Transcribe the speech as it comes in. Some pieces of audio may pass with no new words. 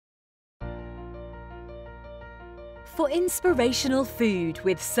For inspirational food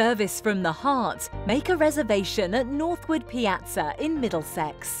with service from the heart, make a reservation at Northwood Piazza in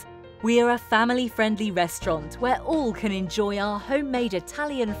Middlesex. We are a family-friendly restaurant where all can enjoy our homemade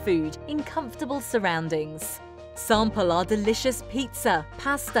Italian food in comfortable surroundings. Sample our delicious pizza,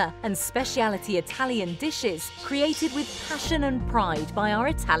 pasta and specialty Italian dishes created with passion and pride by our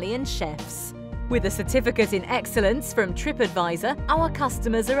Italian chefs. With a certificate in excellence from TripAdvisor, our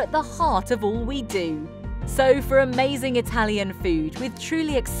customers are at the heart of all we do. So for amazing Italian food with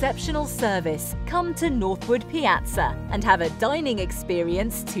truly exceptional service, come to Northwood Piazza and have a dining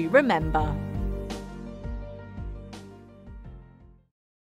experience to remember.